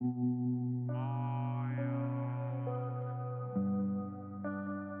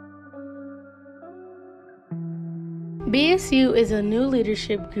BSU is a new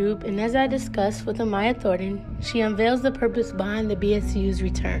leadership group, and as I discussed with Amya Thorton, she unveils the purpose behind the BSU's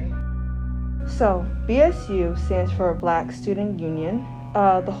return. So, BSU stands for Black Student Union.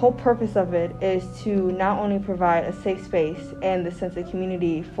 The whole purpose of it is to not only provide a safe space and the sense of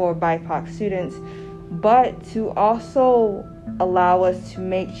community for BIPOC students, but to also allow us to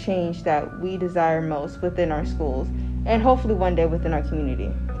make change that we desire most within our schools and hopefully one day within our community.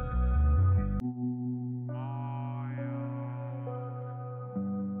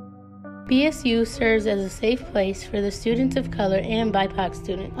 BSU serves as a safe place for the students of color and BIPOC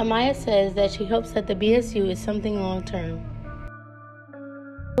students. Amya says that she hopes that the BSU is something long-term.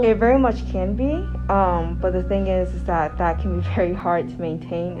 It very much can be, but the thing is that can be very hard to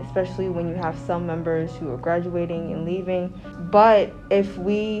maintain, especially when you have some members who are graduating and leaving. But if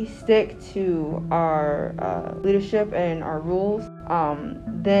we stick to our leadership and our rules,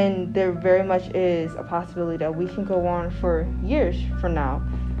 then there very much is a possibility that we can go on for years from now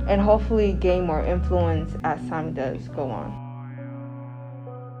and hopefully gain more influence as time does go on.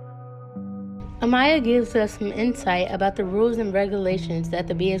 Amya gives us some insight about the rules and regulations that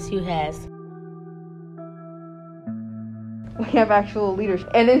the BSU has. We have actual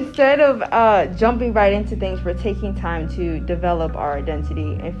leadership. And instead of jumping right into things, we're taking time to develop our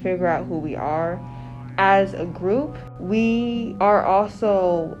identity and figure out who we are. As a group, we are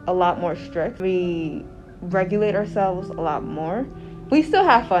also a lot more strict. We regulate ourselves a lot more. We still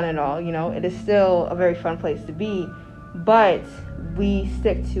have fun and all, it is still a very fun place to be, but we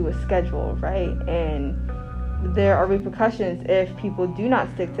stick to a schedule, right? And there are repercussions if people do not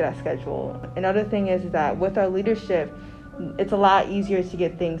stick to that schedule. Another thing is that with our leadership, it's a lot easier to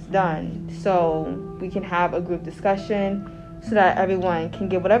get things done. So we can have a group discussion so that everyone can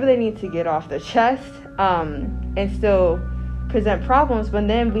get whatever they need to get off their chest and still present problems. But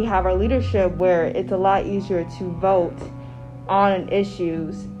then we have our leadership where it's a lot easier to vote on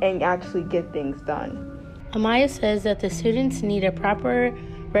issues and actually get things done. Amya says that the students need a proper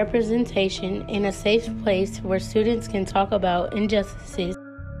representation in a safe place where students can talk about injustices.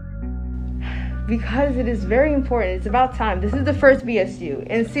 Because it is very important. It's about time. This is the first BSU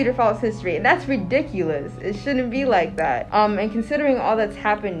in Cedar Falls history, and that's ridiculous. It shouldn't be like that. And considering all that's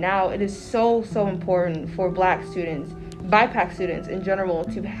happened now, it is so important for Black students, BIPOC students in general,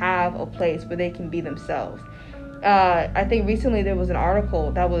 to have a place where they can be themselves. I think recently there was an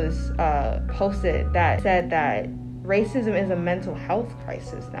article that was posted that said that racism is a mental health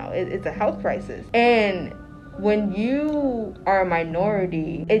crisis now. It's a health crisis. And when you are a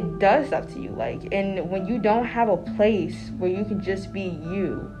minority, it does stuff to you. And when you don't have a place where you can just be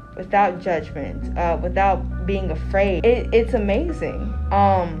you without judgment, without being afraid, it's amazing.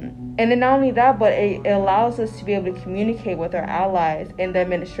 And then not only that, but it allows us to be able to communicate with our allies in the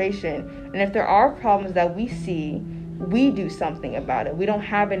administration. And if there are problems that we see, we do something about it. We don't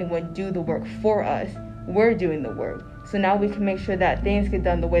have anyone do the work for us. We're doing the work. So now we can make sure that things get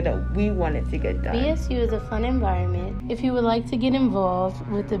done the way that we want it to get done. BSU is a fun environment. If you would like to get involved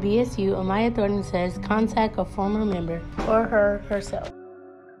with the BSU, Amya Thorton says contact a former member or herself.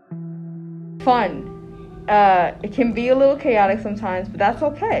 Fun. It can be a little chaotic sometimes, but that's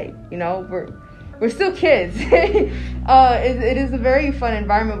okay. We're still kids. It is a very fun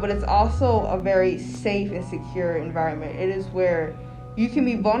environment, but it's also a very safe and secure environment. It is where you can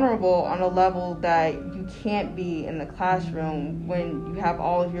be vulnerable on a level that you can't be in the classroom when you have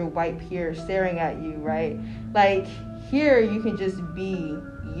all of your white peers staring at you, right? Here you can just be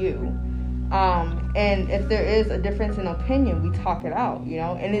you. And if there is a difference in opinion, we talk it out,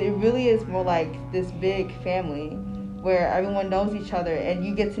 and it really is more like this big family where everyone knows each other and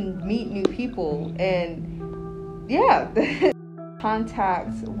you get to meet new people. And yeah,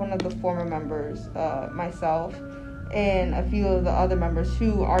 contact one of the former members, myself, and a few of the other members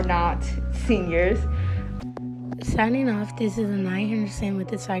who are not seniors. Signing off, this is Aniyah Henderson with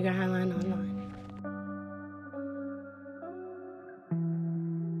the Tiger Highline Online.